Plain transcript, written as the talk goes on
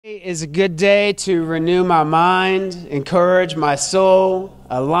Today is a good day to renew my mind, encourage my soul,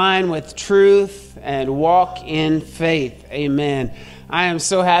 align with truth, and walk in faith. Amen. I am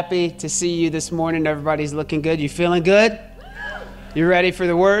so happy to see you this morning. Everybody's looking good. You feeling good? You ready for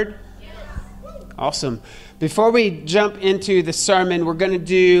the word? Awesome. Before we jump into the sermon, we're going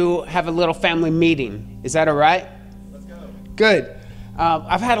to have a little family meeting. Is that all right? Let's go. Good.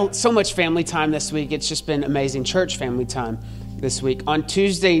 I've had so much family time this week. It's just been amazing church family time this week. On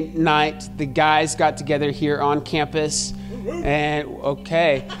Tuesday night, the guys got together here on campus, and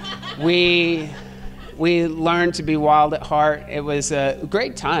we learned to be wild at heart. It was a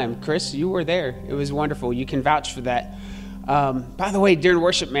great time. Chris, you were there. It was wonderful. You can vouch for that. By the way, during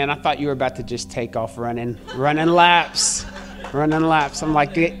worship, man, I thought you were about to just take off running laps. I'm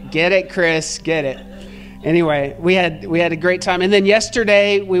like, get it, Chris, get it. Anyway, we had a great time. And then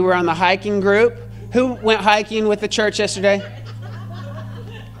yesterday, we were on the hiking group. Who went hiking with the church yesterday?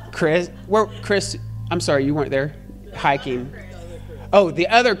 Chris, I'm sorry, you weren't there hiking. Oh, the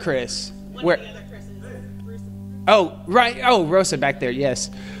other Chris. Where? Oh, right. Oh, Rosa back there.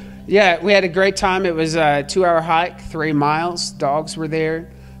 Yes. Yeah, we had a great time. It was a 2-hour hike, 3 miles. Dogs were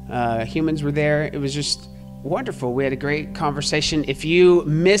there. Humans were there. It was just wonderful. We had a great conversation. If you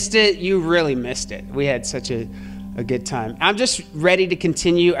missed it, you really missed it. We had such a good time. I'm just ready to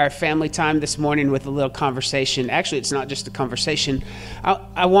continue our family time this morning with a little conversation. Actually, it's not just a conversation.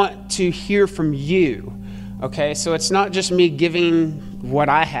 I want to hear from you, okay? So it's not just me giving what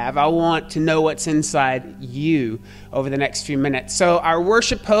I have. I want to know what's inside you over the next few minutes. So our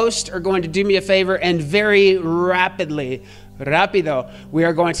worship hosts are going to do me a favor and very rapido, we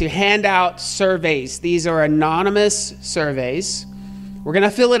are going to hand out surveys. These are anonymous surveys. We're going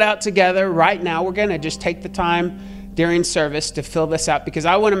to fill it out together right now. We're going to just take the time during service to fill this out because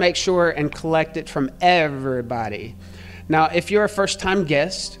I want to make sure and collect it from everybody. Now, if you're a first-time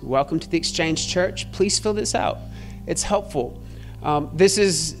guest, welcome to the Exchange Church. Please fill this out. It's helpful. This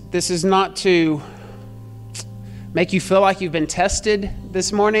is not to make you feel like you've been tested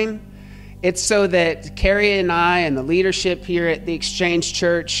this morning. It's so that Carrie and I and the leadership here at the Exchange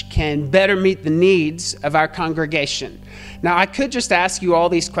Church can better meet the needs of our congregation. Now, I could just ask you all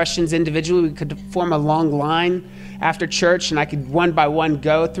these questions individually. We could form a long line after church, and I could one by one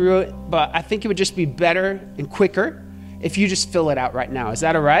go through it. But I think it would just be better and quicker if you just fill it out right now. Is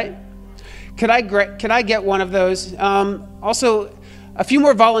that all right? Could I get one of those? Also, a few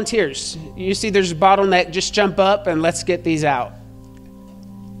more volunteers. You see there's a bottleneck. Just jump up and let's get these out.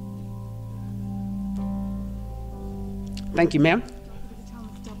 Thank you, ma'am.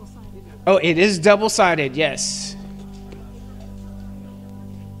 Oh, it is double-sided, yes.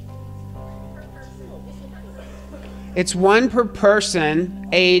 It's one per person,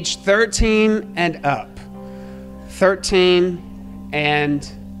 age 13 and up. 13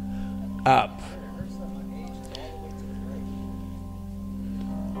 and up.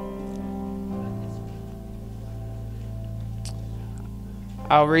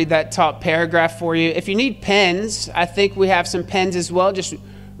 I'll read that top paragraph for you. If you need pens, I think we have some pens as well. Just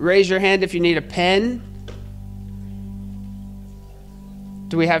raise your hand if you need a pen.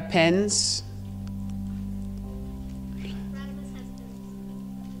 Do we have pens?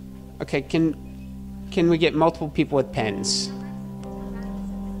 Okay, can we get multiple people with pens?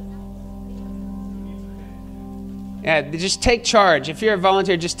 Yeah, just take charge. If you're a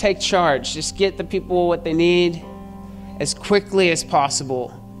volunteer, just take charge. Just get the people what they need as quickly as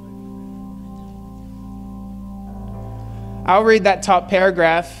possible. I'll read that top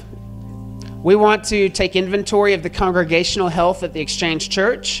paragraph. We want to take inventory of the congregational health at the Exchange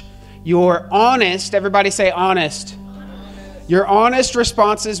Church. Your honest, everybody say honest. Your honest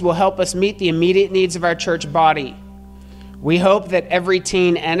responses will help us meet the immediate needs of our church body. We hope that every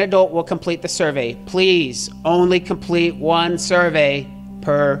teen and adult will complete the survey. Please only complete one survey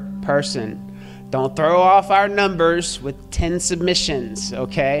per person. Don't throw off our numbers with 10 submissions,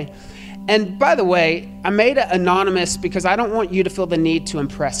 okay? And by the way, I made it anonymous because I don't want you to feel the need to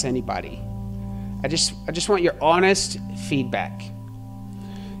impress anybody. I just want your honest feedback.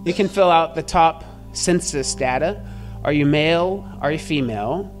 You can fill out the top census data. Are you male? Are you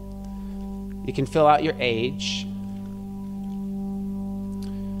female? You can fill out your age.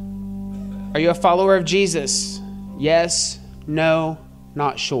 Are you a follower of Jesus? Yes, no,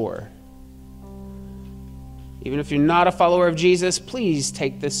 not sure. Even if you're not a follower of Jesus, please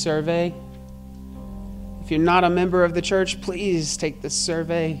take this survey. If you're not a member of the church, please take this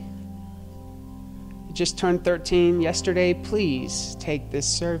survey. You just turned 13 yesterday, please take this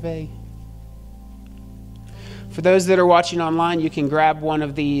survey. For those that are watching online, you can grab one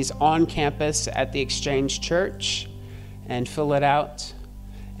of these on campus at the Exchange Church and fill it out.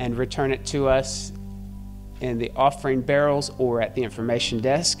 and return it to us in the offering barrels or at the information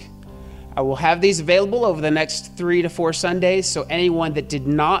desk. I will have these available over the next 3 to 4 Sundays, so anyone that did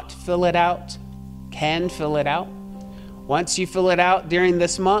not fill it out can fill it out. Once you fill it out during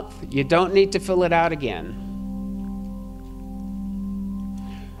this month, you don't need to fill it out again.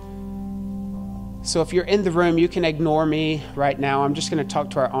 So if you're in the room, you can ignore me right now. I'm just going to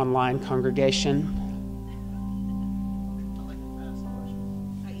talk to our online congregation.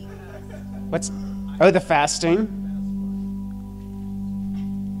 What's... Oh, the fasting.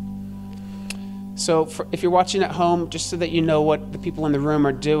 So if you're watching at home, just so that you know what the people in the room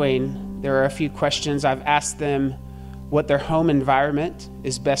are doing, there are a few questions. I've asked them what their home environment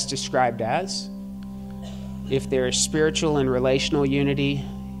is best described as. If there is spiritual and relational unity,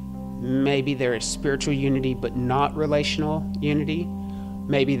 maybe there is spiritual unity but not relational unity.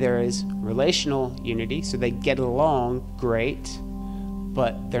 Maybe there is relational unity, so they get along great,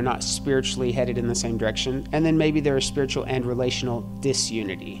 but they're not spiritually headed in the same direction. And then maybe there is spiritual and relational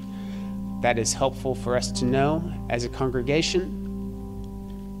disunity. That is helpful for us to know as a congregation.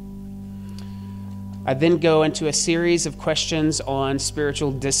 I then go into a series of questions on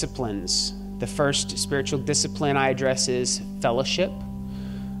spiritual disciplines. The first spiritual discipline I address is fellowship.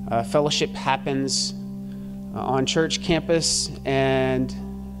 Fellowship happens on church campus and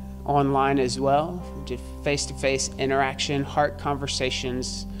online as well. Just face-to-face interaction, heart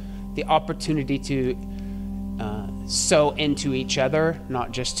conversations, the opportunity to sow into each other,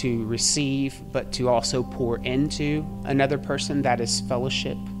 not just to receive, but to also pour into another person. That is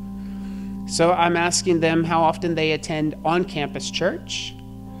fellowship. So I'm asking them how often they attend on-campus church,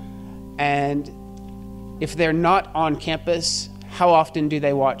 and if they're not on campus, how often do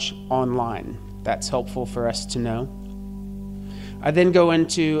they watch online? That's helpful for us to know. I then go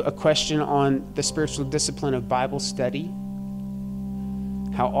into a question on the spiritual discipline of Bible study.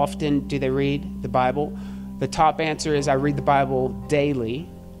 How often do they read the Bible? The top answer is I read the Bible daily.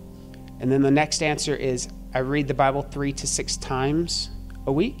 And then the next answer is I read the Bible 3 to 6 times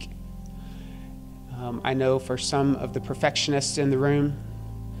a week. I know for some of the perfectionists in the room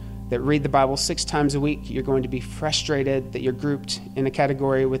that read the Bible 6 times a week, you're going to be frustrated that you're grouped in a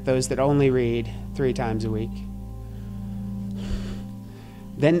category with those that only read 3 times a week.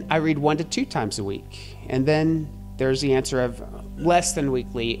 Then I read 1 to 2 times a week. And then there's the answer of less than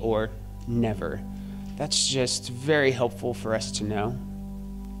weekly or never. That's just very helpful for us to know.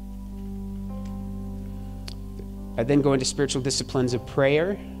 I then go into spiritual disciplines of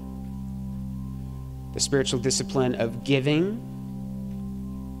prayer, the spiritual discipline of giving,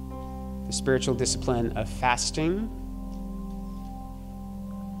 the spiritual discipline of fasting,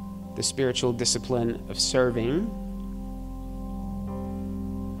 the spiritual discipline of serving,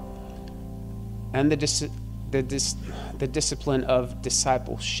 and the discipline of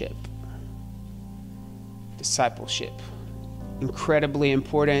discipleship. Discipleship. Incredibly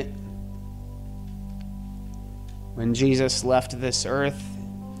important. When Jesus left this earth,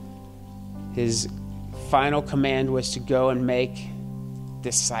 his final command was to go and make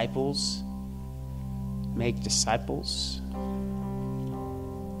disciples. Make disciples.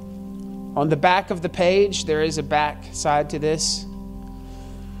 On the back of the page, there is a back side to this.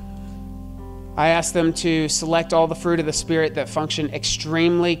 I asked them to select all the fruit of the Spirit that function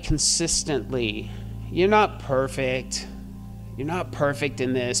extremely consistently. You're not perfect. You're not perfect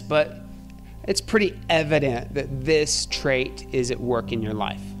in this, but it's pretty evident that this trait is at work in your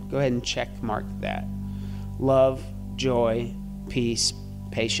life. Go ahead and check mark that. Love, joy, peace,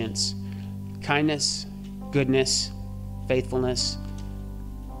 patience, kindness, goodness, faithfulness,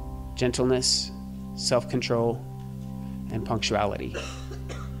 gentleness, self-control, and punctuality.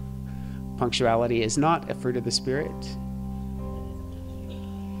 Punctuality is not a fruit of the Spirit.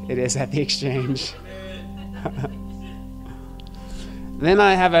 It is at the exchange. Then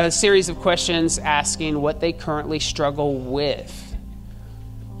I have a series of questions asking what they currently struggle with.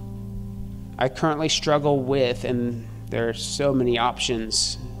 I currently struggle with, and there are so many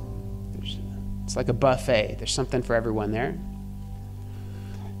options. It's like a buffet. There's something for everyone there.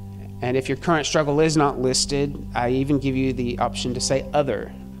 And if your current struggle is not listed, I even give you the option to say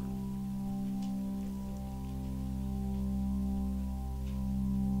other.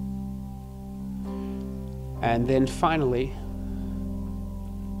 And then finally,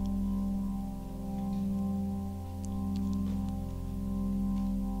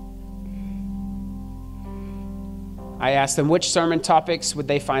 I asked them which sermon topics would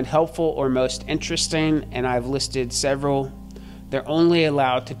they find helpful or most interesting, and I've listed several. They're only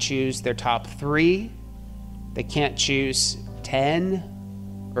allowed to choose their top 3. They can't choose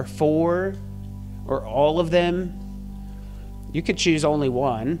 10 or 4 or all of them. You could choose only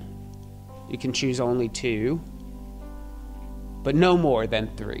one. You can choose only two, but no more than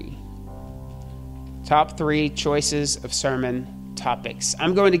 3. Top 3 choices of sermon topics.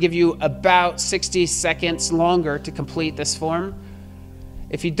 I'm going to give you about 60 seconds longer to complete this form.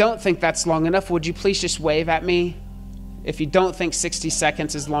 If you don't think that's long enough, would you please just wave at me? If you don't think 60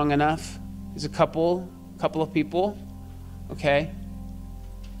 seconds is long enough, there's a couple of people. Okay.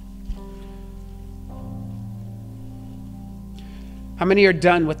 How many are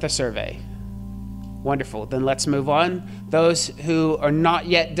done with the survey? Wonderful. Then let's move on. Those who are not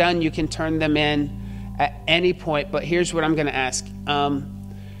yet done, you can turn them in at any point. But here's what I'm going to ask.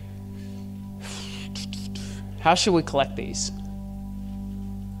 How should we collect these?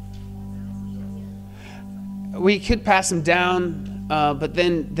 We could pass them down, but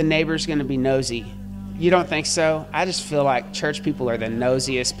then the neighbor's going to be nosy. You don't think so? I just feel like church people are the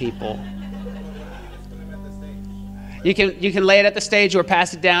nosiest people. You can lay it at the stage or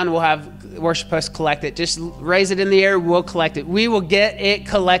pass it down. We'll have worship post collect it. Just raise it in the air. We'll collect it. We will get it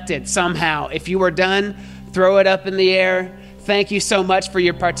collected somehow. If you are done, throw it up in the air. Thank you so much for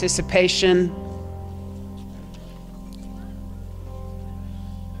your participation.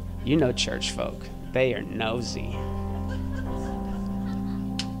 You know church folk. They are nosy.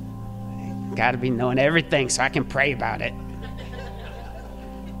 Got to be knowing everything so I can pray about it.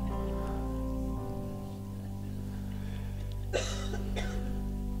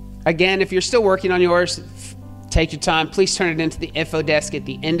 Again, if you're still working on yours, take your time. Please turn it into the info desk at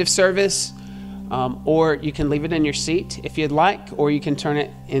the end of service, or you can leave it in your seat if you'd like, or you can turn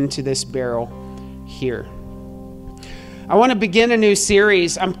it into this barrel here. I want to begin a new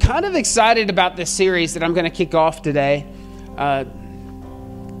series. I'm kind of excited about this series that I'm going to kick off today.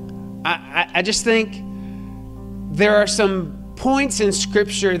 I just think there are some points in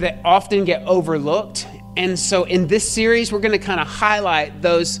Scripture that often get overlooked. And so in this series, we're going to kind of highlight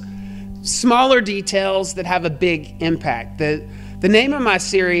those smaller details that have a big impact. The name of my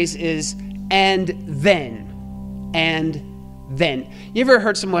series is And Then. And Then. You ever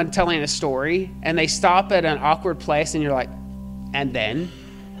heard someone telling a story and they stop at an awkward place and you're like, and then?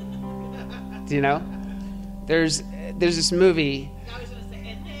 Do you know? There's this movie. I was going to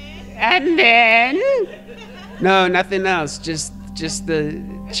say, and then? No, nothing else. Just the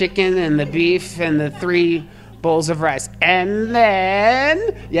chicken and the beef and the 3 bowls of rice. And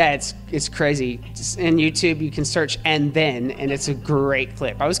then, yeah, it's crazy. Just in YouTube, you can search "and then," and it's a great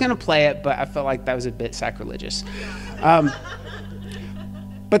clip. I was going to play it, but I felt like that was a bit sacrilegious.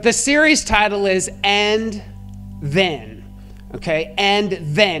 But the series title is And Then. Okay, and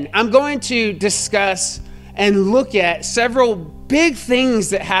then. I'm going to discuss and look at several big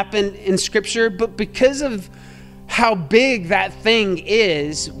things that happen in Scripture, but because of how big that thing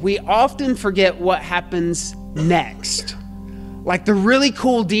is, we often forget what happens next. Like the really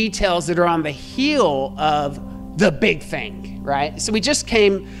cool details that are on the heel of the big thing, right? So we just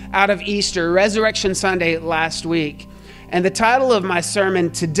came out of Easter, Resurrection Sunday last week, and the title of my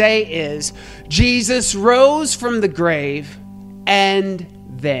sermon today is Jesus Rose from the Grave and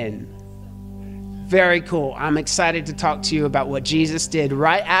Then. Very cool. I'm excited to talk to you about what Jesus did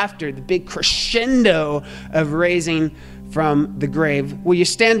right after the big crescendo of raising from the grave. Will you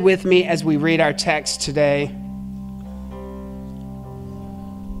stand with me as we read our text today?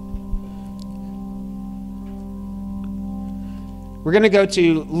 We're going to go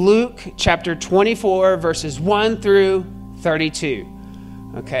to Luke chapter 24, verses 1 through 32.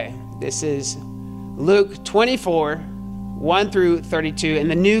 Okay, this is Luke 24, 1 through 32 in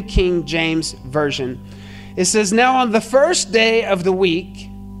the New King James Version. It says, "Now on the first day of the week,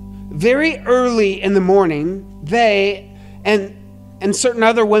 very early in the morning, they and certain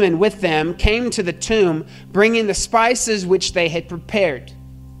other women with them came to the tomb, bringing the spices which they had prepared.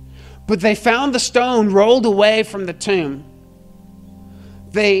 But they found the stone rolled away from the tomb.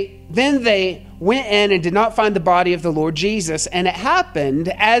 Then they went in and did not find the body of the Lord Jesus. And it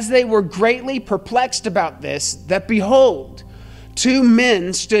happened, as they were greatly perplexed about this, that behold, 2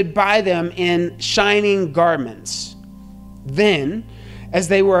 men stood by them in shining garments. Then, as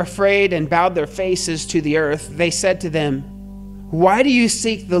they were afraid and bowed their faces to the earth, they said to them, 'Why do you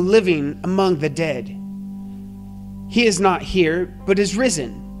seek the living among the dead? He is not here, but is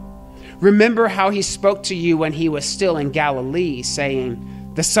risen. Remember how he spoke to you when he was still in Galilee, saying,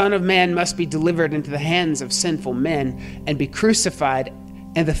 the Son of Man must be delivered into the hands of sinful men and be crucified,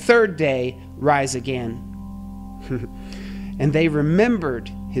 and the 3rd day rise again.' And they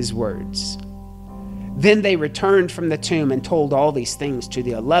remembered his words. Then they returned from the tomb and told all these things to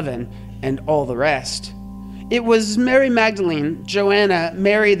the 11 and all the rest. It was Mary Magdalene, Joanna,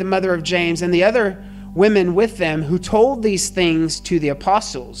 Mary the mother of James, and the other women with them who told these things to the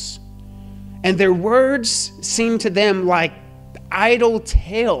apostles. And their words seemed to them like idle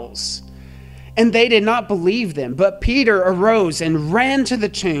tales, and they did not believe them. But Peter arose and ran to the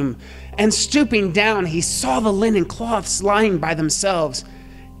tomb, and stooping down, he saw the linen cloths lying by themselves,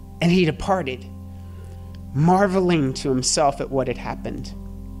 and he departed, marveling to himself at what had happened.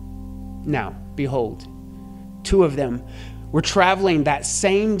 Now, behold, two of them were traveling that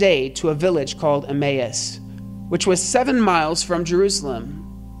same day to a village called Emmaus, which was 7 miles from Jerusalem.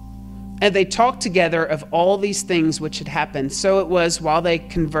 And they talked together of all these things which had happened. So it was while they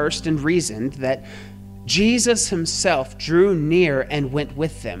conversed and reasoned that Jesus himself drew near and went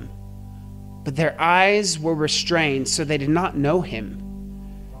with them. But their eyes were restrained, so they did not know him.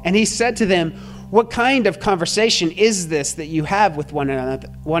 And he said to them, "What kind of conversation is this that you have with one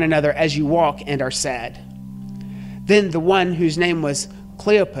another as you walk and are sad?" Then the one whose name was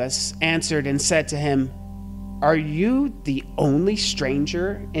Cleopas answered and said to him, "Are you the only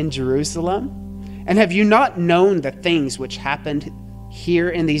stranger in Jerusalem? And have you not known the things which happened here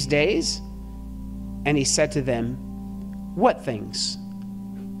in these days?" And he said to them, "What things?"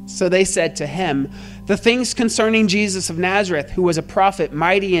 So they said to him, "The things concerning Jesus of Nazareth, who was a prophet,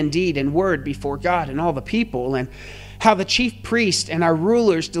 mighty in deed and word before God and all the people, and how the chief priest and our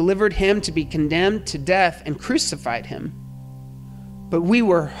rulers delivered him to be condemned to death and crucified him. But we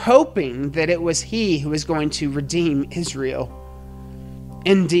were hoping that it was he who was going to redeem Israel.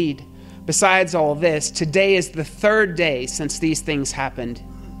 Indeed, besides all this, today is the 3rd day since these things happened.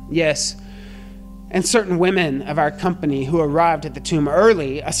 Yes, and certain women of our company who arrived at the tomb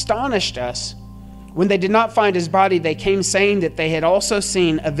early astonished us. When they did not find his body, they came saying that they had also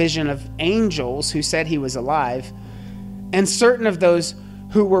seen a vision of angels who said he was alive. And certain of those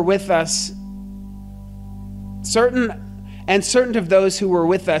who were with us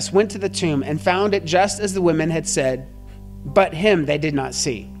went to the tomb and found it just as the women had said, but him they did not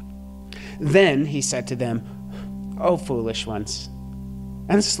see. Then he said to them, "O foolish ones,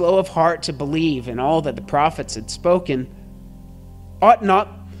 and slow of heart to believe in all that the prophets had spoken, ought not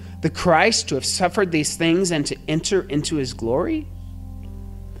the Christ to have suffered these things and to enter into his glory?"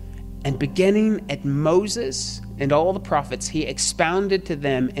 And beginning at Moses and all the prophets, he expounded to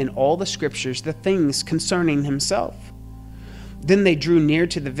them in all the scriptures the things concerning himself. Then they drew near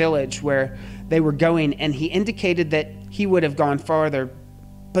to the village where they were going, and he indicated that he would have gone farther,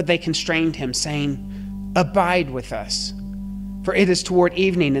 but they constrained him, saying, "Abide with us, for it is toward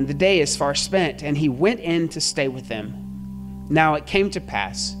evening, and the day is far spent." And he went in to stay with them. Now it came to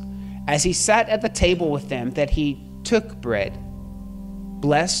pass, as he sat at the table with them, that he took bread,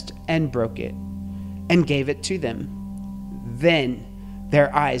 blessed and broke it, and gave it to them. Then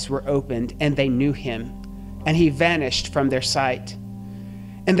their eyes were opened, and they knew him, and he vanished from their sight.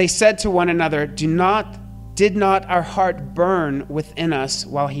 And they said to one another, Did not our heart burn within us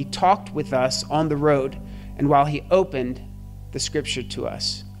while he talked with us on the road, and while he opened the scripture to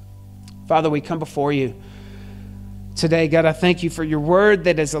us?" Father, we come before you today. God, I thank you for your word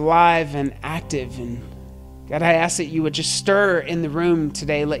that is alive and active. And God, I ask that you would just stir in the room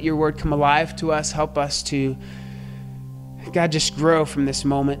today. Let your word come alive to us. Help us to, God, just grow from this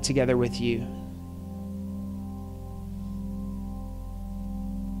moment together with you.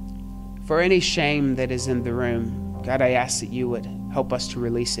 For any shame that is in the room, God, I ask that you would help us to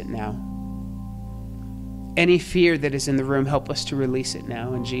release it now. Any fear that is in the room, help us to release it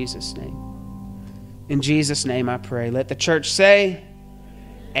now in Jesus' name. In Jesus' name I pray. Let the church say,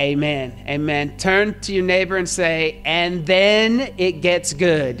 Amen. Amen. Turn to your neighbor and say, "And then it gets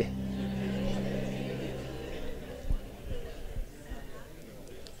good."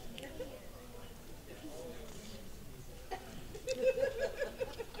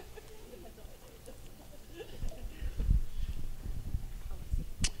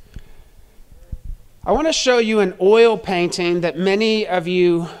 I want to show you an oil painting that many of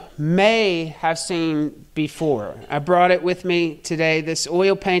you may have seen before. I brought it with me today. This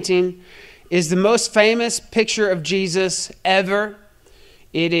oil painting is the most famous picture of Jesus ever.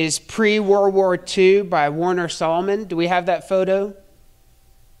 It is pre-World War II by Warner Solomon. Do we have that photo?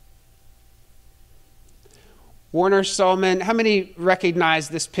 Warner Solomon. How many recognize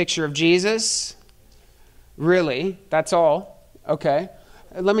this picture of Jesus? Really? That's all? Okay.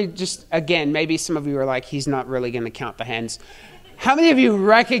 Let me just, again, maybe some of you are like, he's not really going to count the hands. How many of you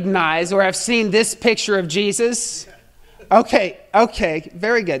recognize or have seen this picture of Jesus? Okay,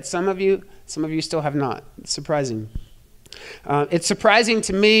 very good. Some of you still have not. It's surprising. It's surprising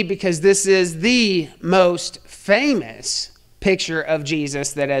to me because this is the most famous picture of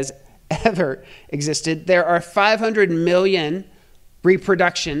Jesus that has ever existed. There are 500 million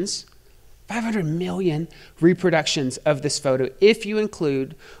reproductions 500 million reproductions of this photo if you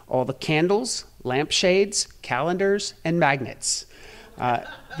include all the candles, lampshades, calendars, and magnets.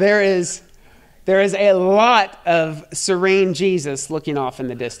 There is a lot of serene Jesus looking off in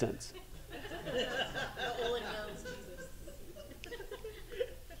the distance.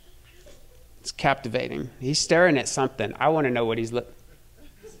 It's captivating. He's staring at something. I want to know what he's looking.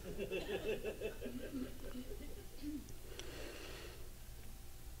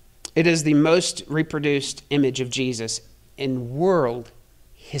 It is the most reproduced image of Jesus in world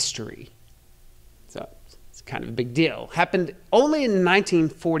history. So it's kind of a big deal. Happened only in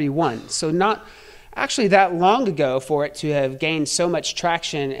 1941, so not actually that long ago for it to have gained so much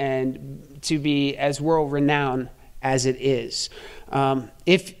traction and to be as world-renowned as it is.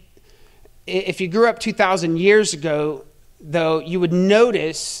 If you grew up 2,000 years ago, though, you would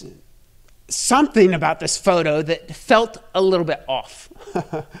notice something about this photo that felt a little bit off.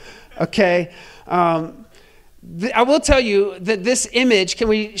 Okay? I will tell you that this image, can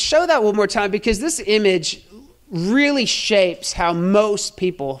we show that one more time? Because this image really shapes how most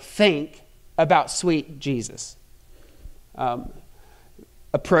people think about sweet Jesus.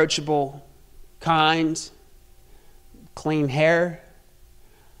 Approachable, kind, clean hair,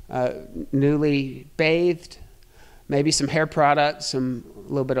 newly bathed, maybe some hair products, a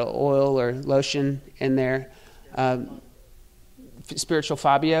little bit of oil or lotion in there. Spiritual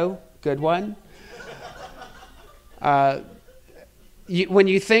Fabio, good one. When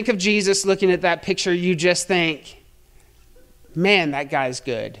you think of Jesus looking at that picture, you just think, man, that guy's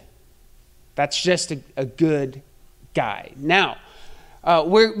good. That's just a good guy. Now,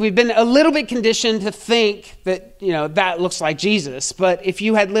 we've been a little bit conditioned to think that, that looks like Jesus. But if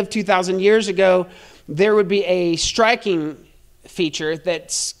you had lived 2,000 years ago, there would be a striking feature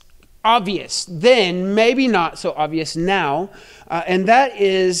that's obvious then, maybe not so obvious now. And that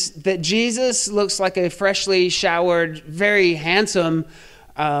is that Jesus looks like a freshly showered, very handsome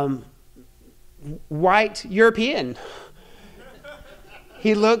white European.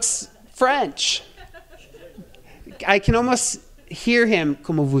 He looks French. I can almost hear him,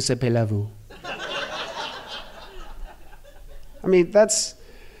 comment vous appelez-vous? I mean,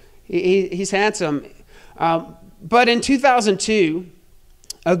 he's handsome. But in 2002,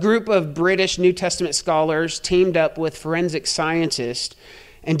 a group of British New Testament scholars teamed up with forensic scientists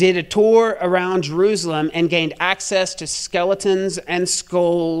and did a tour around Jerusalem and gained access to skeletons and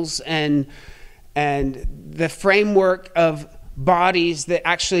skulls and the framework of bodies that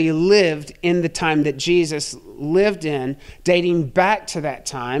actually lived in the time that Jesus lived in, dating back to that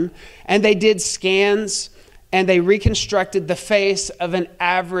time. And they did scans and they reconstructed the face of an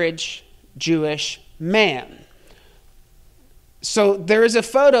average Jewish man. So there is a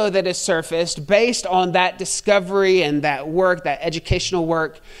photo that has surfaced based on that discovery and that work, that educational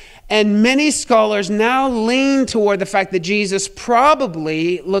work. And many scholars now lean toward the fact that Jesus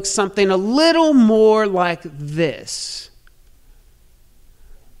probably looks something a little more like this.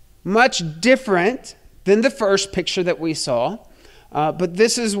 Much different than the first picture that we saw. But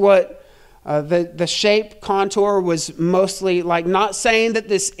this is what the shape contour was mostly like. Not saying that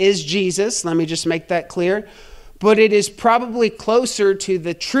this is Jesus. Let me just make that clear. But it is probably closer to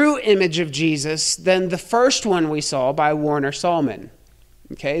the true image of Jesus than the first one we saw by Warner Sallman.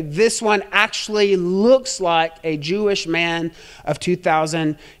 Okay, this one actually looks like a Jewish man of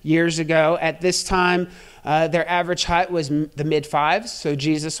 2,000 years ago. At this time, their average height was the mid-5s, so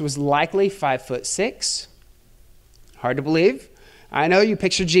Jesus was likely 5'6". Hard to believe. I know you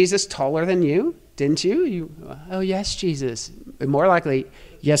pictured Jesus taller than you, didn't you? Oh, yes, Jesus. More likely,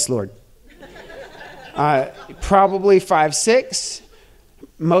 yes, Lord. Probably 5'6",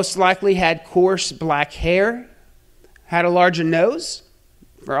 most likely had coarse black hair, had a larger nose.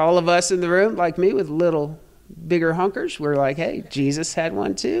 For all of us in the room, like me, with little bigger hunkers, we're like, hey, Jesus had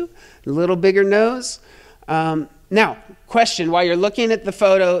one too, a little bigger nose. Now, question, while you're looking at the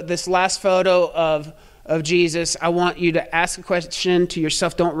photo, this last photo of Jesus, I want you to ask a question to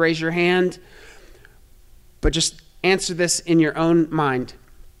yourself. Don't raise your hand, but just answer this in your own mind.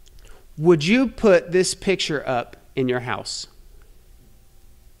 Would you put this picture up in your house?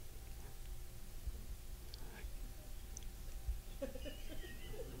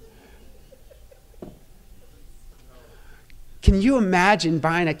 Can you imagine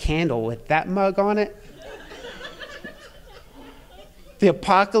buying a candle with that mug on it? The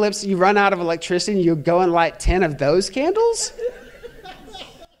apocalypse, you run out of electricity and you go and light 10 of those candles?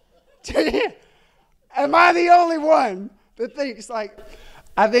 Am I the only one that thinks like,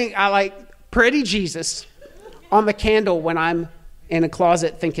 I think I like pretty Jesus on the candle when I'm in a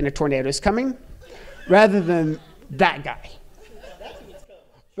closet thinking a tornado is coming, rather than that guy.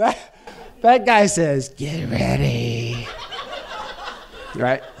 That guy says, get ready.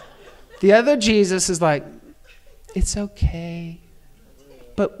 Right? The other Jesus is like, it's okay.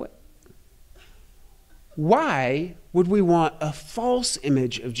 But why would we want a false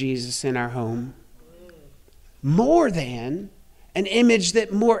image of Jesus in our home more than an image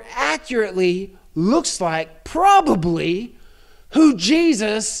that more accurately looks like probably who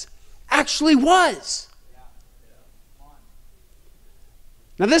Jesus actually was?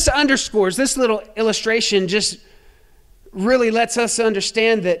 Now this little illustration just really lets us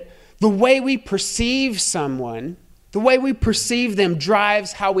understand that the way we perceive someone, the way we perceive them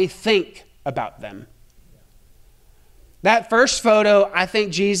drives how we think about them. That first photo, I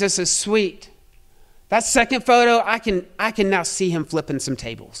think Jesus is sweet. That second photo, I can now see him flipping some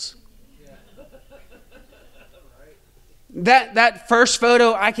tables. That first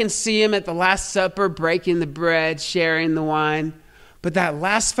photo, I can see him at the Last Supper, breaking the bread, sharing the wine. But that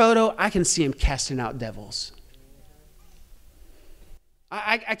last photo, I can see him casting out devils.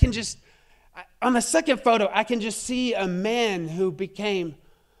 I can just, on the second photo, I can just see a man who became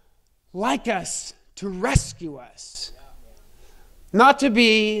like us to rescue us. Not to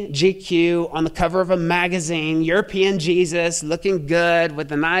be GQ on the cover of a magazine, European Jesus, looking good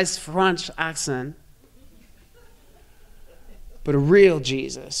with a nice French accent, but a real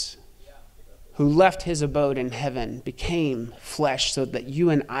Jesus who left his abode in heaven, became flesh so that you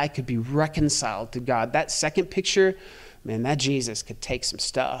and I could be reconciled to God. That second picture, man, that Jesus could take some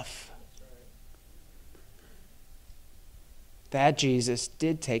stuff. That Jesus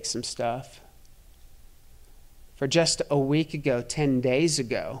did take some stuff. For just a week ago, 10 days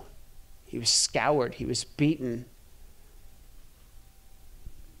ago, he was scoured, he was beaten.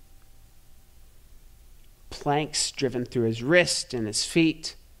 Planks driven through his wrist and his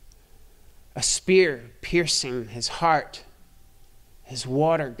feet. A spear piercing his heart. His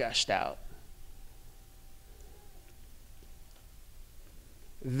water gushed out.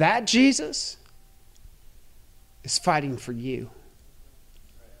 That Jesus is fighting for you.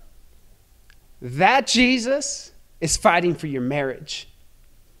 That Jesus is fighting for your marriage.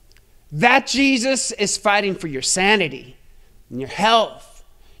 That Jesus is fighting for your sanity and your health,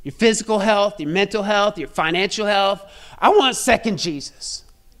 your physical health, your mental health, your financial health. I want second Jesus.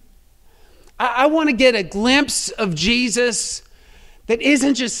 I want to get a glimpse of Jesus that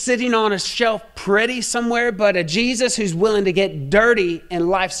isn't just sitting on a shelf pretty somewhere, but a Jesus who's willing to get dirty in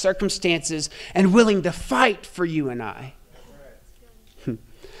life circumstances and willing to fight for you and I.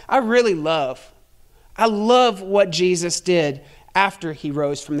 I love what Jesus did after he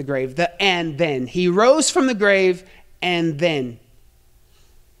rose from the grave. And then. He rose from the grave and then.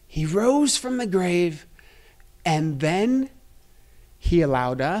 He rose from the grave and then he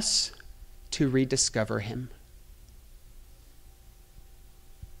allowed us to rediscover him.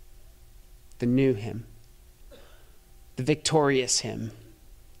 The new him. The victorious him.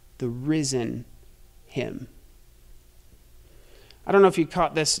 The risen him. I don't know if you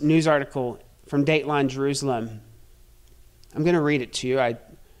caught this news article from Dateline Jerusalem. I'm going to read it to you,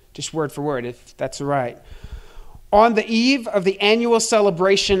 just word for word, if that's all right. On the eve of the annual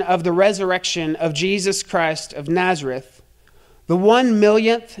celebration of the resurrection of Jesus Christ of Nazareth, the 1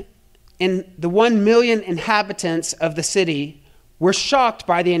 million inhabitants of the city were shocked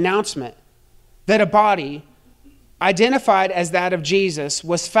by the announcement that a body identified as that of Jesus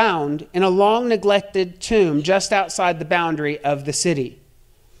was found in a long-neglected tomb just outside the boundary of the city.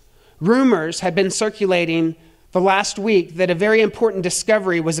 Rumors had been circulating the last week that a very important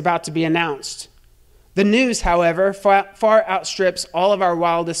discovery was about to be announced. The news, however, far outstrips all of our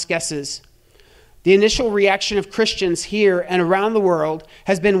wildest guesses. The initial reaction of Christians here and around the world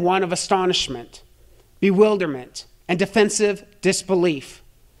has been one of astonishment, bewilderment, and defensive disbelief.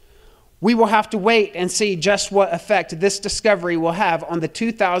 We will have to wait and see just what effect this discovery will have on the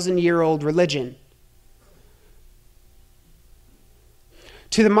 2,000-year-old religion.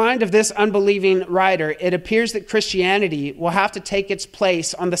 To the mind of this unbelieving writer, it appears that Christianity will have to take its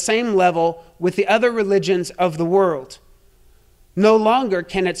place on the same level with the other religions of the world. No longer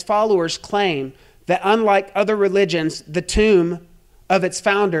can its followers claim that, unlike other religions, the tomb of its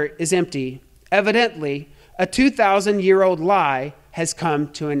founder is empty. Evidently, a 2,000-year-old lie has come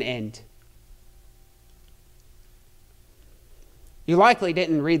to an end. You likely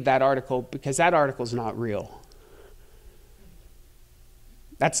didn't read that article because that article is not real.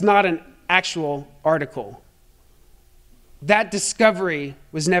 That's not an actual article. That discovery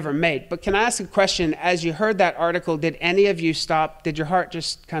was never made. But can I ask a question? As you heard that article, did any of you stop? Did your heart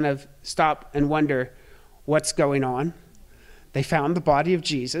just kind of stop and wonder what's going on? They found the body of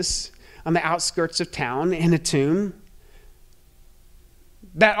Jesus on the outskirts of town in a tomb.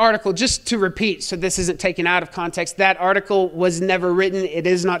 That article, just to repeat, so this isn't taken out of context, that article was never written. It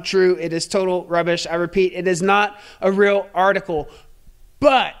is not true. It is total rubbish. I repeat, it is not a real article.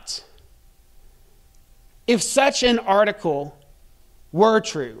 But if such an article were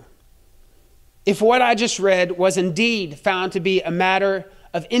true, if what I just read was indeed found to be a matter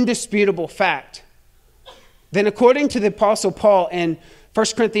of indisputable fact, then according to the Apostle Paul in 1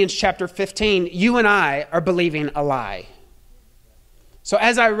 Corinthians chapter 15, you and I are believing a lie. So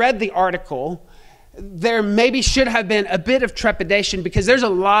as I read the article, there maybe should have been a bit of trepidation because there's a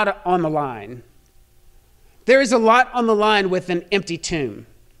lot on the line. There is a lot on the line with an empty tomb.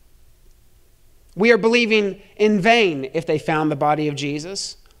 We are believing in vain if they found the body of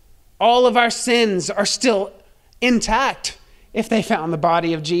Jesus. All of our sins are still intact if they found the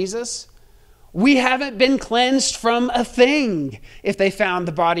body of Jesus. We haven't been cleansed from a thing if they found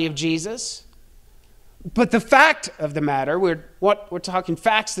the body of Jesus. But the fact of the matter, we're talking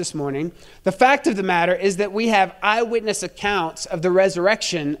facts this morning. The fact of the matter is that we have eyewitness accounts of the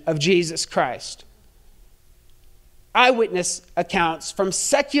resurrection of Jesus Christ. Eyewitness accounts from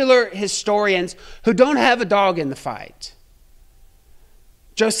secular historians who don't have a dog in the fight.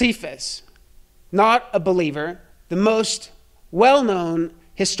 Josephus, not a believer, the most well-known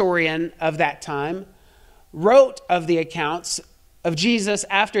historian of that time, wrote of the accounts of Jesus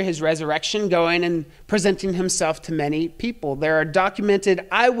after his resurrection, going and presenting himself to many people. There are documented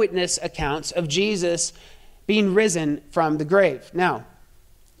eyewitness accounts of Jesus being risen from the grave. Now,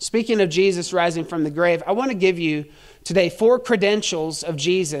 speaking of Jesus rising from the grave, I want to give you today 4 credentials of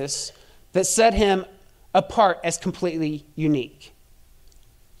Jesus that set him apart as completely unique.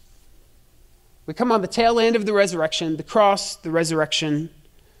 We come on the tail end of the resurrection, the cross, the resurrection,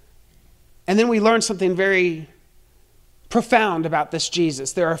 and then we learn something very profound about this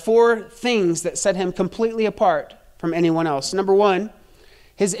Jesus. There are 4 things that set him completely apart from anyone else. Number 1,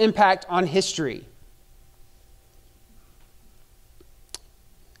 his impact on history.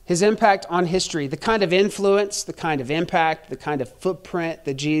 His impact on history, the kind of influence, the kind of impact, the kind of footprint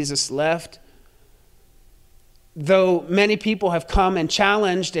that Jesus left. Though many people have come and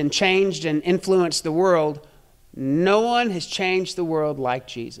challenged and changed and influenced the world, no one has changed the world like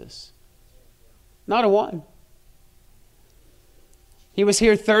Jesus. Not a one. He was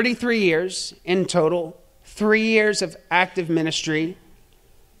here 33 years in total, 3 years of active ministry,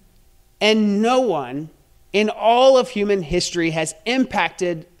 and no one in all of human history has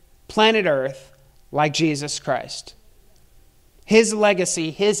impacted planet Earth like Jesus Christ. His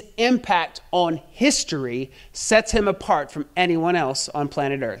legacy, his impact on history sets him apart from anyone else on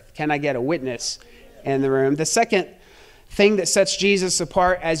planet Earth. Can I get a witness in the room? The second thing that sets Jesus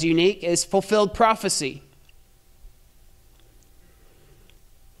apart as unique is fulfilled prophecy.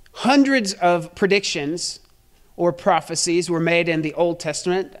 Hundreds of predictions or prophecies were made in the Old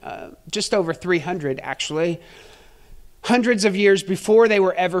Testament, just over 300 actually, hundreds of years before they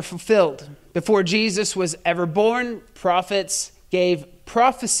were ever fulfilled. Before Jesus was ever born, prophets gave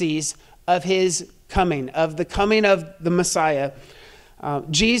prophecies of his coming, of the coming of the Messiah.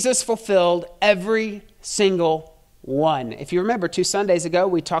 Jesus fulfilled every single one. If you remember 2 Sundays ago,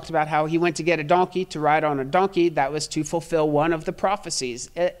 we talked about how he went to get a donkey to ride on a donkey. That was to fulfill one of the prophecies.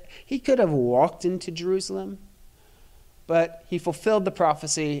 He could have walked into Jerusalem, but he fulfilled the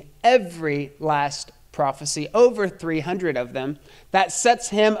prophecy, every last prophecy, over 300 of them. That sets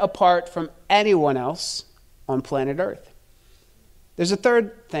him apart from anyone else on planet Earth. There's a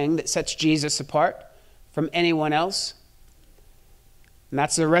third thing that sets Jesus apart from anyone else, and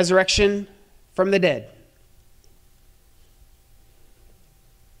that's the resurrection from the dead.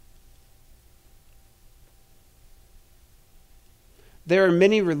 There are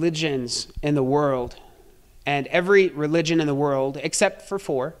many religions in the world, and every religion in the world, except for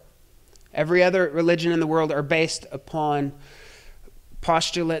 4, every other religion in the world are based upon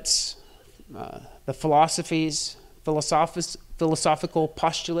postulates, the philosophical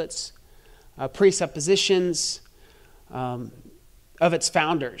postulates, presuppositions of its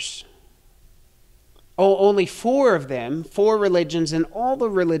founders. Only 4 of them, 4 religions, and all the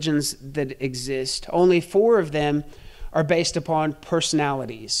religions that exist, only 4 of them are based upon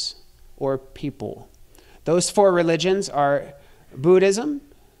personalities or people. Those 4 religions are Buddhism,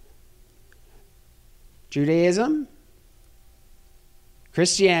 Judaism,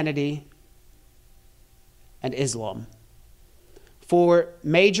 Christianity, and Islam. 4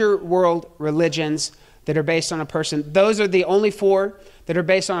 major world religions that are based on a person. Those are the only 4 that are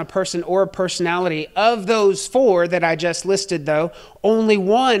based on a person or a personality. Of those 4 that I just listed, though, only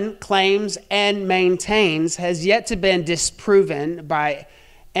one claims and maintains, has yet to been disproven by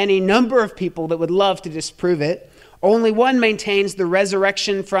any number of people that would love to disprove it. Only one maintains the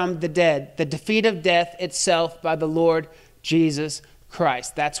resurrection from the dead, the defeat of death itself by the Lord Jesus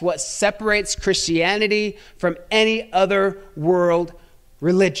Christ. That's what separates Christianity from any other world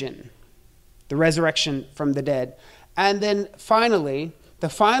religion, the resurrection from the dead. And then finally, the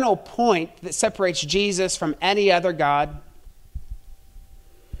final point that separates Jesus from any other God,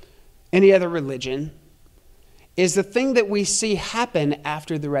 any other religion, is the thing that we see happen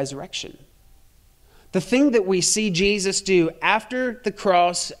after the resurrection. The thing that we see Jesus do after the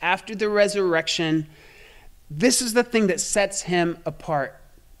cross, after the resurrection, this is the thing that sets him apart.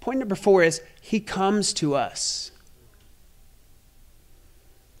 Point number 4 is he comes to us.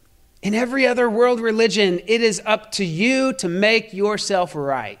 In every other world religion, it is up to you to make yourself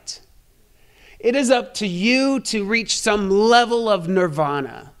right. It is up to you to reach some level of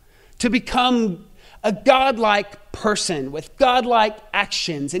nirvana, to become a godlike person with godlike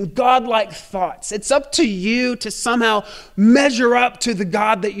actions and godlike thoughts. It's up to you to somehow measure up to the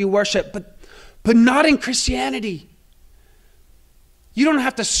God that you worship, but not in Christianity. You don't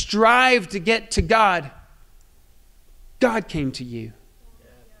have to strive to get to God. God came to you.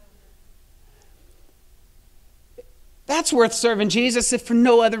 That's worth serving Jesus if for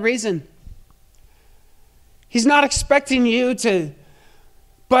no other reason. He's not expecting you to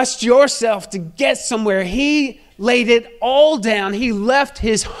bust yourself to get somewhere. He laid it all down. He left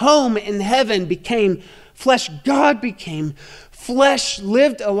his home in heaven, became flesh. God became flesh,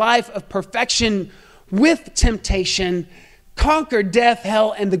 lived a life of perfection with temptation, conquered death,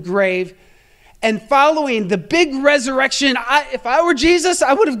 hell, and the grave. And following the big resurrection, if I were Jesus,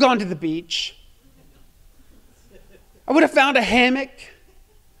 I would have gone to the beach. I would have found a hammock,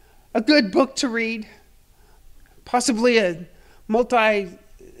 a good book to read, possibly a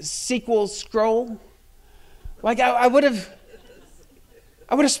multi-sequel scroll. Like I would have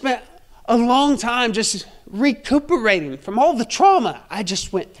spent a long time just recuperating from all the trauma I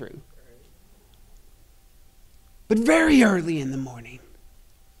just went through. But very early in the morning,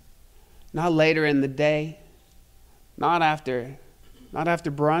 not later in the day, not after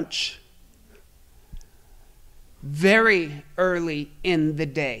brunch, very early in the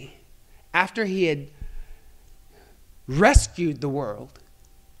day, after he had rescued the world,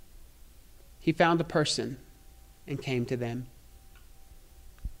 he found a person and came to them.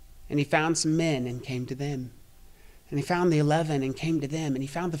 And he found some men and came to them. And he found the 11 and came to them. And he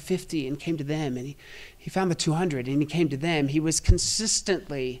found the 50 and came to them. And he found the 200 and he came to them. He was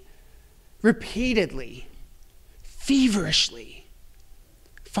consistently, repeatedly, feverishly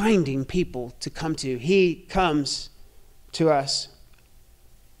finding people to come to. He comes to us.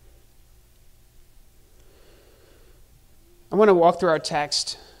 I want to walk through our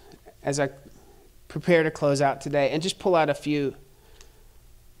text as I prepare to close out today and just pull out a few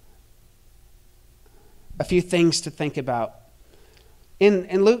things to think about.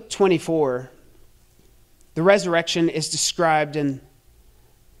 In Luke 24, the resurrection is described, and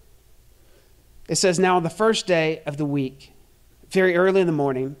it says, "Now on the first day of the week, very early in the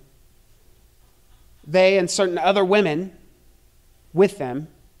morning, they and certain other women with them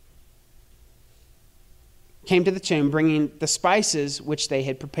came to the tomb, bringing the spices which they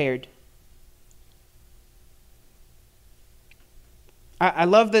had prepared." I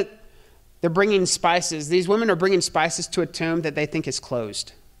love that they're bringing spices. These women are bringing spices to a tomb that they think is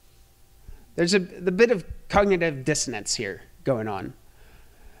closed. There's the bit of cognitive dissonance here going on,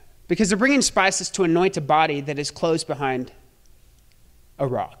 because they're bringing spices to anoint a body that is closed behind a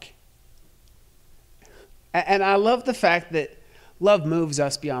rock. And I love the fact that love moves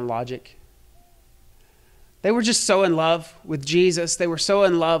us beyond logic. They were just so in love with Jesus. They were so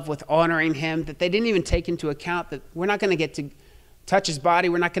in love with honoring him that they didn't even take into account that we're not going to get to touch his body.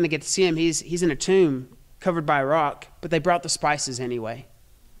 We're not going to get to see him. He's in a tomb covered by a rock. But they brought the spices anyway.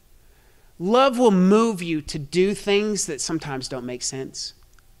 Love will move you to do things that sometimes don't make sense.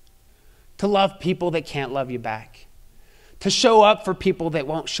 To love people that can't love you back. To show up for people that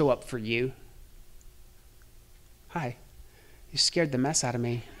won't show up for you. Hi. You scared the mess out of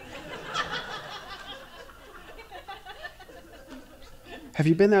me. Have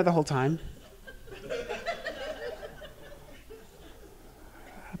you been there the whole time?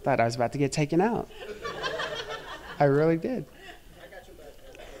 I thought I was about to get taken out. I really did.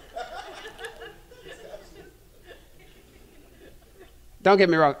 Don't get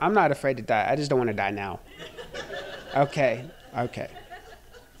me wrong. I'm not afraid to die. I just don't want to die now. Okay.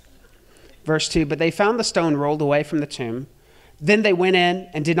 Verse 2, "But they found the stone rolled away from the tomb. Then they went in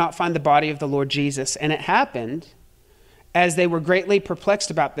and did not find the body of the Lord Jesus. And it happened, as they were greatly perplexed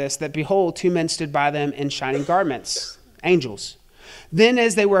about this, that behold, 2 men stood by them in shining garments, angels, Then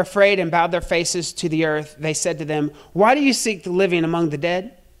as they were afraid and bowed their faces to the earth, they said to them, "Why do you seek the living among the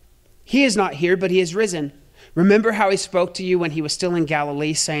dead? He is not here, but he is risen. Remember how he spoke to you when he was still in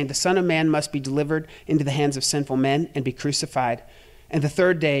Galilee, saying, 'The Son of Man must be delivered into the hands of sinful men and be crucified, and the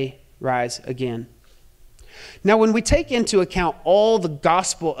third day rise again.'" Now, when we take into account all the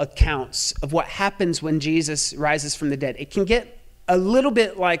gospel accounts of what happens when Jesus rises from the dead, it can get a little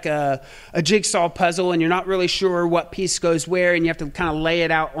bit like a jigsaw puzzle, and you're not really sure what piece goes where, and you have to kind of lay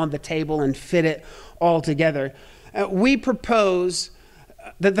it out on the table and fit it all together. We propose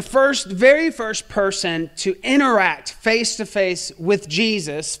that the very first person to interact face-to-face with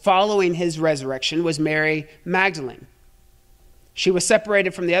Jesus following his resurrection was Mary Magdalene. She was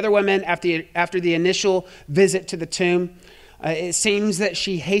separated from the other women after the initial visit to the tomb. It seems that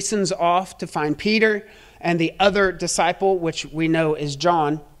she hastens off to find Peter and the other disciple, which we know is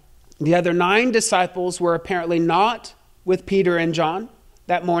John. The other 9 disciples were apparently not with Peter and John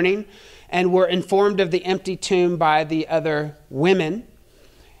that morning and were informed of the empty tomb by the other women.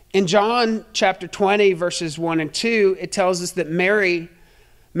 In John chapter 20, verses 1 and 2, it tells us that Mary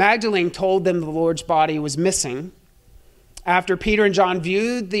Magdalene told them the Lord's body was missing. After Peter and John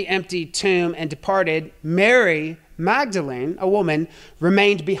viewed the empty tomb and departed, Mary Magdalene, a woman,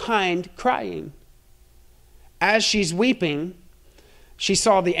 remained behind crying. As she's weeping, she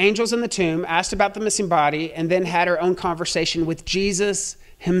saw the angels in the tomb, asked about the missing body, and then had her own conversation with Jesus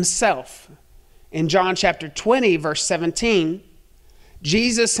himself. In John chapter 20, verse 17,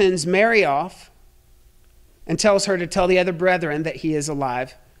 Jesus sends Mary off and tells her to tell the other brethren that he is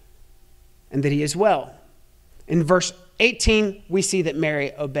alive and that he is well. In verse 18, we see that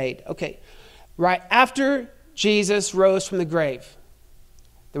Mary obeyed. Okay, right after Jesus rose from the grave,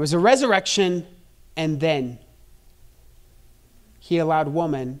 there was a resurrection, and then he allowed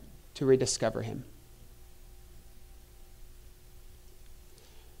woman to rediscover him.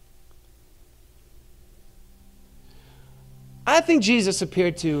 I think Jesus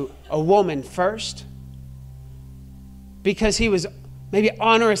appeared to a woman first because he was maybe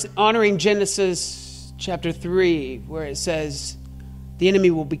honoring Genesis chapter 3, where it says the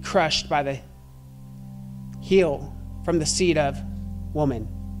enemy will be crushed by the heel from the seed of woman.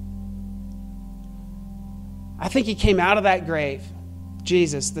 I think he came out of that grave,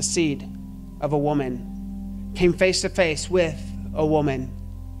 Jesus, the seed of a woman, came face to face with a woman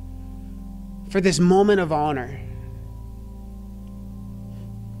for this moment of honor.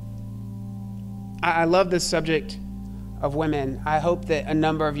 I love this subject of women. I hope that a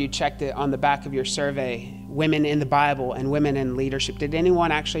number of you checked it on the back of your survey, women in the Bible and women in leadership. Did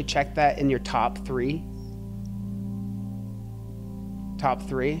anyone actually check that in your top 3? Top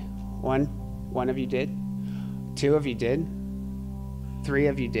 3? One of you did. 2 of you did. 3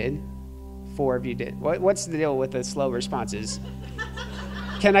 of you did. 4 of you did. What's the deal with the slow responses?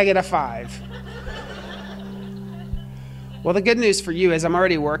 Can I get a 5? Well, the good news for you is I'm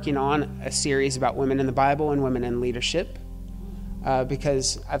already working on a series about women in the Bible and women in leadership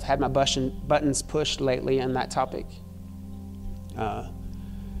because I've had my buttons pushed lately on that topic.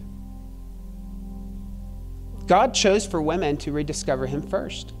 God chose for women to rediscover him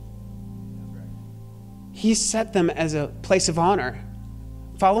first. He set them as a place of honor.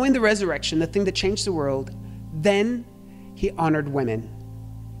 Following the resurrection, the thing that changed the world, then he honored women.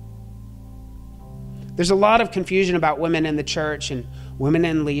 There's a lot of confusion about women in the church and women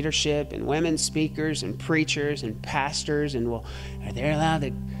in leadership and women speakers and preachers and pastors and, well, are they allowed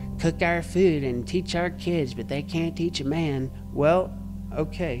to cook our food and teach our kids, but they can't teach a man? Well,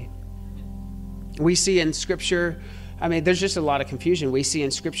 okay. We see in Scripture, there's just a lot of confusion. We see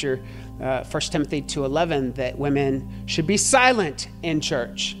in Scripture, 1 Timothy 2:11, that women should be silent in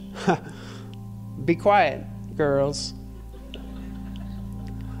church. Be quiet, girls.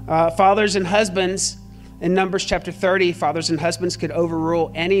 Fathers and husbands, in Numbers chapter 30, fathers and husbands could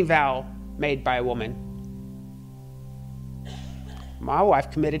overrule any vow made by a woman. My wife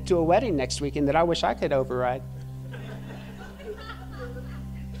committed to a wedding next weekend that I wish I could override.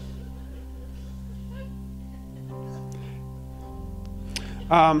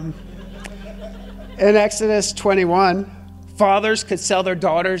 In Exodus 21, fathers could sell their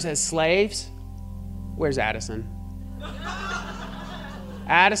daughters as slaves. Where's Addison?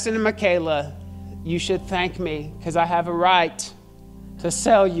 Addison and Michaela, you should thank me because I have a right to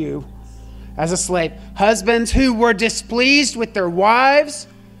sell you as a slave. Husbands who were displeased with their wives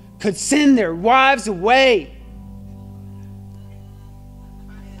could send their wives away.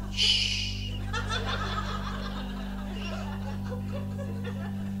 Shh.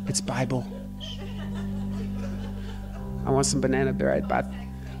 It's Bible. I want some banana bread by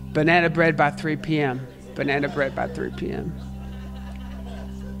 3 p.m. Banana bread by 3 p.m.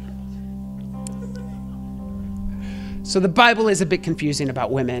 So the Bible is a bit confusing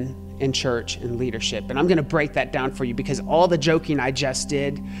about women in church and leadership. And I'm going to break that down for you because all the joking I just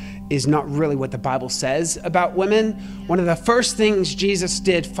did is not really what the Bible says about women. One of the first things Jesus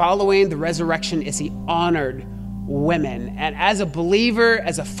did following the resurrection is he honored women. And as a believer,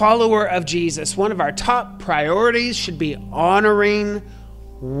 as a follower of Jesus, one of our top priorities should be honoring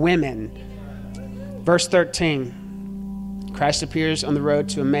women. Verse 13, Christ appears on the road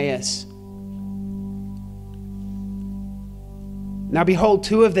to Emmaus. Now behold,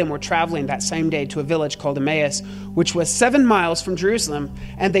 two of them were traveling that same day to a village called Emmaus, which was 7 miles from Jerusalem,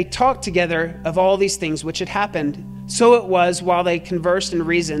 and they talked together of all these things which had happened. So it was, while they conversed and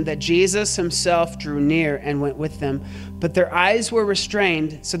reasoned, that Jesus himself drew near and went with them. But their eyes were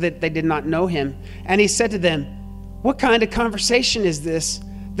restrained so that they did not know him. And he said to them, "What kind of conversation is this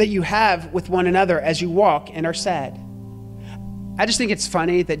that you have with one another as you walk and are sad?" I just think it's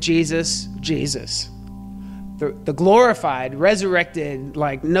funny that Jesus, the glorified, resurrected,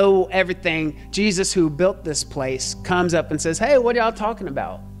 like know everything, Jesus who built this place, comes up and says, "Hey, what are y'all talking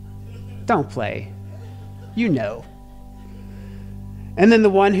about? Don't play. You know." And then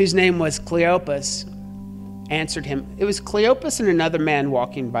the one whose name was Cleopas answered him. It was Cleopas and another man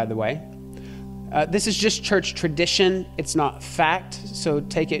walking, by the way. This is just church tradition. It's not fact, so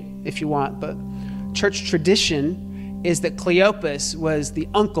take it if you want. But church tradition is that Cleopas was the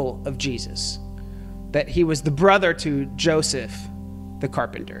uncle of Jesus, that he was the brother to Joseph, the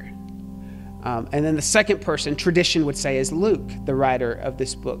carpenter. And then the second person, tradition would say, is Luke, the writer of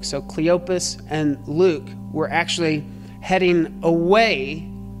this book. So Cleopas and Luke were actually heading away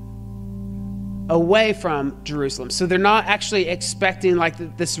from Jerusalem. So they're not actually expecting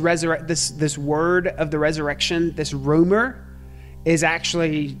like this word of the resurrection, this rumor is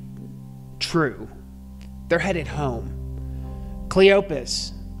actually true. They're headed home.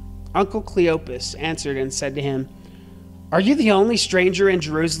 Cleopas, Uncle Cleopas, answered and said to him, "Are you the only stranger in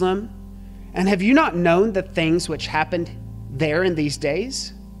Jerusalem? And have you not known the things which happened there in these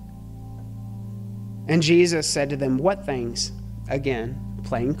days?" And Jesus said to them, "What things?" Again,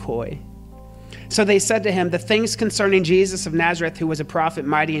 playing coy. So they said to him, "The things concerning Jesus of Nazareth, who was a prophet,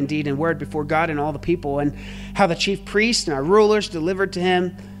 mighty in deed and word before God and all the people, and how the chief priests and our rulers delivered to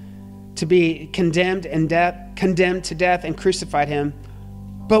him to be condemned to death and crucified him.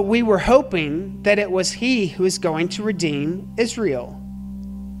 But we were hoping that it was he who is going to redeem Israel."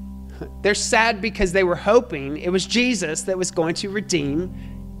 They're sad because they were hoping it was Jesus that was going to redeem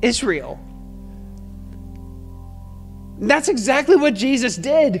Israel. That's exactly what Jesus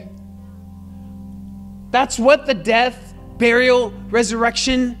did. That's what the death, burial,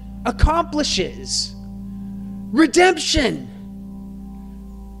 resurrection accomplishes. Redemption.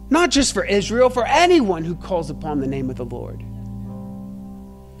 Not just for Israel, for anyone who calls upon the name of the Lord.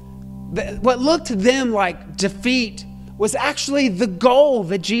 What looked to them like defeat was actually the goal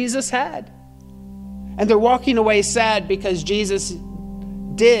that Jesus had. And they're walking away sad because Jesus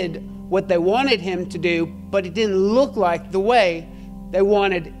did what they wanted him to do, but it didn't look like the way they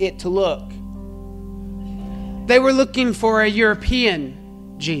wanted it to look. They were looking for a European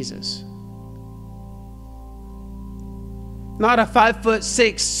Jesus. Not a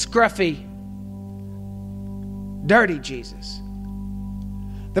 5'6", scruffy, dirty Jesus.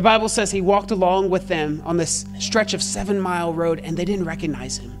 The Bible says he walked along with them on this stretch of 7-mile road, and they didn't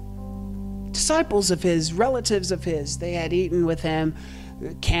recognize him. Disciples of his, relatives of his, they had eaten with him,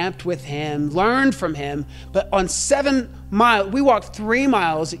 camped with him, learned from him. But on 7 miles, we walked 3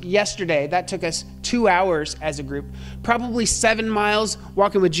 miles yesterday. That took us 2 hours as a group. Probably 7 miles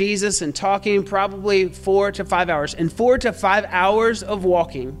walking with Jesus and talking, probably 4 to 5 hours. In 4 to 5 hours of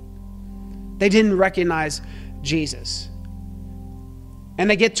walking, they didn't recognize Jesus. And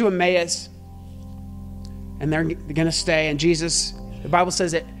they get to Emmaus, and they're going to stay. And Jesus, the Bible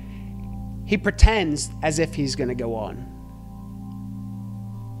says that he pretends as if he's going to go on.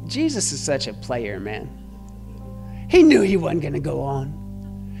 Jesus is such a player, man. He knew he wasn't going to go on.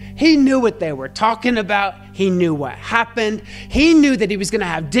 He knew what they were talking about. He knew what happened. He knew that he was going to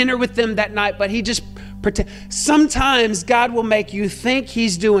have dinner with them that night, but he just pretended. Sometimes God will make you think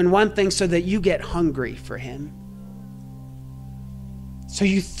he's doing one thing so that you get hungry for him. So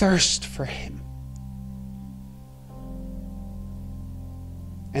you thirst for him.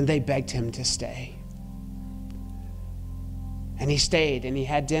 And they begged him to stay. And he stayed and he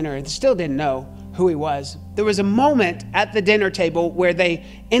had dinner and still didn't know who he was. There was a moment at the dinner table where they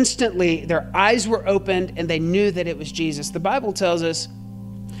instantly, their eyes were opened and they knew that it was Jesus. The Bible tells us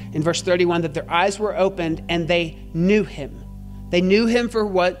in verse 31 that their eyes were opened and they knew him. They knew him for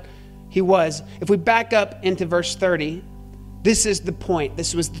what he was. If we back up into verse 30, This is the point.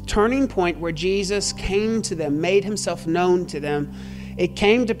 This was the turning point where Jesus came to them, made himself known to them. It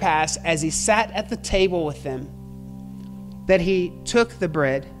came to pass as he sat at the table with them that he took the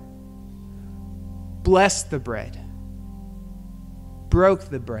bread, blessed the bread, broke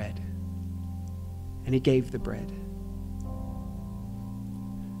the bread, and he gave the bread.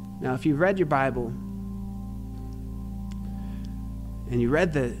 Now, if you read your Bible and you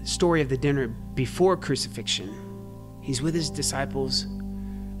read the story of the dinner before crucifixion, he's with his disciples,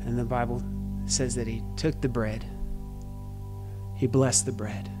 and the Bible says that he took the bread, he blessed the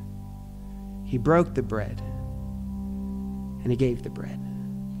bread, he broke the bread, and he gave the bread.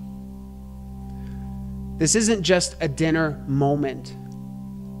 This isn't just a dinner moment.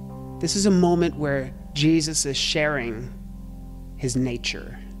 This is a moment where Jesus is sharing his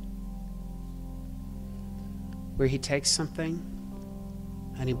nature, where he takes something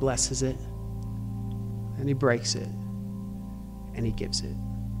and he blesses it and he breaks it and he gives it.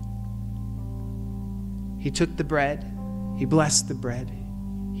 He took the bread, he blessed the bread,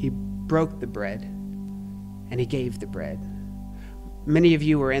 he broke the bread, and he gave the bread. Many of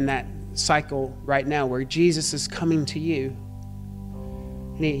you are in that cycle right now where Jesus is coming to you.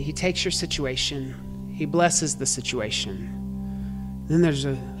 And he takes your situation, he blesses the situation. Then there's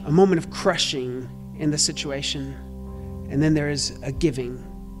a moment of crushing in the situation, and then there is a giving.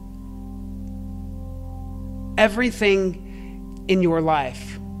 Everything in your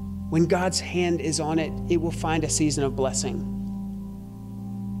life, when God's hand is on it, it will find a season of blessing.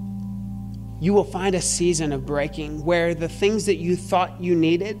 You will find a season of breaking where the things that you thought you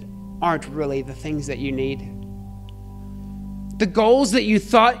needed aren't really the things that you need. The goals that you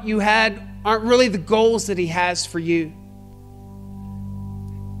thought you had aren't really the goals that he has for you.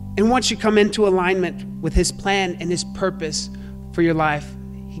 And once you come into alignment with his plan and his purpose for your life,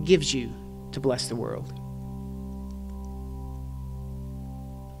 he gives you to bless the world.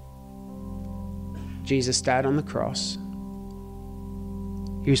 Jesus died on the cross.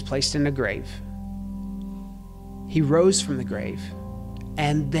 He was placed in a grave. He rose from the grave,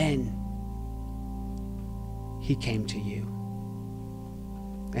 and then he came to you.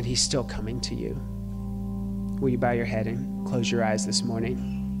 And he's still coming to you. Will you bow your head and close your eyes this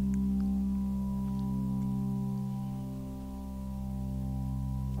morning?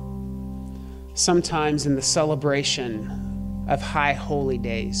 Sometimes in the celebration of high holy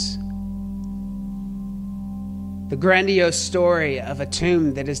days, the grandiose story of a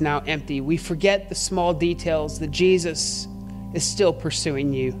tomb that is now empty, we forget the small details that Jesus is still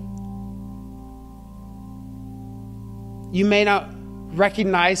pursuing you. You may not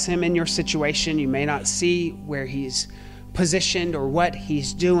recognize him in your situation. You may not see where he's positioned or what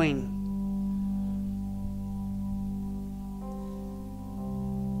he's doing.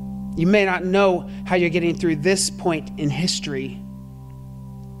 You may not know how you're getting through this point in history,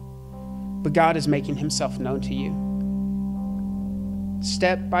 but God is making himself known to you.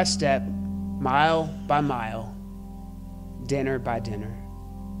 Step by step, mile by mile, dinner by dinner.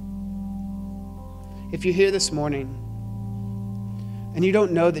 If you're here this morning and you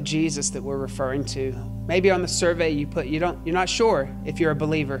don't know the Jesus that we're referring to, maybe on the survey you put you're not sure if you're a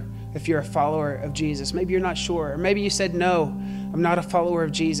believer, if you're a follower of Jesus. Maybe you're not sure. Or maybe you said, no, I'm not a follower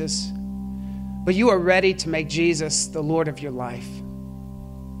of Jesus. But you are ready to make Jesus the Lord of your life.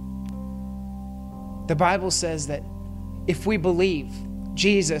 The Bible says that if we believe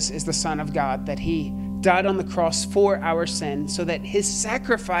Jesus is the Son of God, that he died on the cross for our sin so that his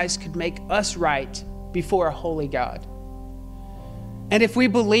sacrifice could make us right before a holy God. And if we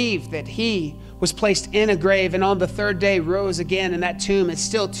believe that he was placed in a grave and on the third day rose again, and that tomb is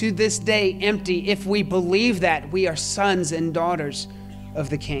still to this day empty, if we believe that, we are sons and daughters of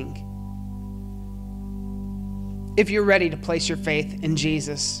the King. If you're ready to place your faith in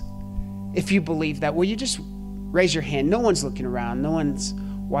Jesus, if you believe that, will you just raise your hand? No one's looking around. No one's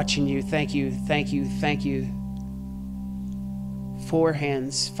watching you. Thank you, thank you, thank you. 4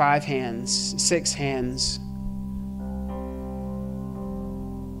 hands, 5 hands, 6 hands.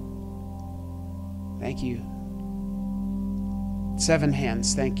 Thank you. 7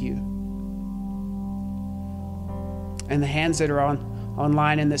 hands, thank you. And the hands that are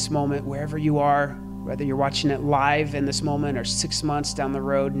online in this moment, wherever you are, whether you're watching it live in this moment or 6 months down the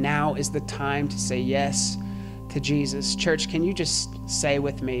road, now is the time to say yes to Jesus. Church, can you just say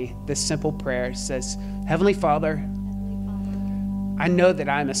with me this simple prayer? It says, Heavenly Father, I know that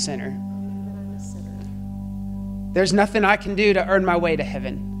I'm a sinner. There's nothing I can do to earn my way to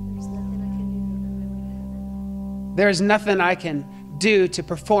heaven. There's nothing I can do to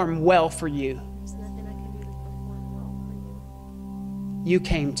perform well for you. You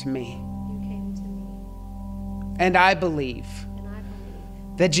came to me. And I believe And I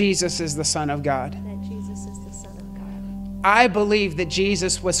believe that Jesus is the Son of God. that Jesus is the Son of God. I believe that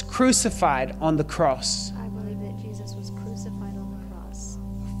Jesus was crucified on the cross I believe that Jesus was crucified on the cross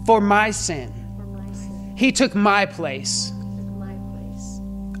for my sin. for my sin. He took my place. He took my place.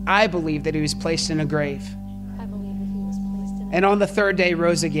 I believe that he was placed in a grave. I believe that he was placed in a And on the third day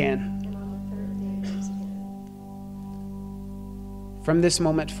rose again. and on the third day rose again. From this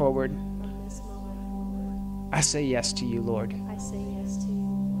moment forward, From this moment forward, I say yes to you, Lord. I say yes to you,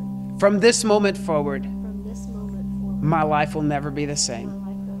 Lord. From this moment forward, From this moment forward, my life will never be the my same.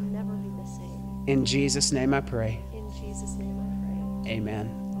 life will never be the same. In Jesus' name I pray. In Jesus' name I pray.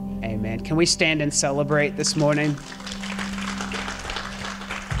 Amen. Amen. Can we stand and celebrate this morning?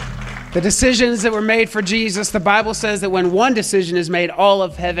 The decisions that were made for Jesus, the Bible says that when one decision is made, all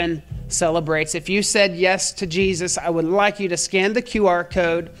of heaven celebrates. If you said yes to Jesus, I would like you to scan the QR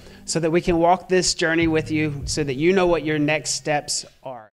code so that we can walk this journey with you so that you know what your next steps are.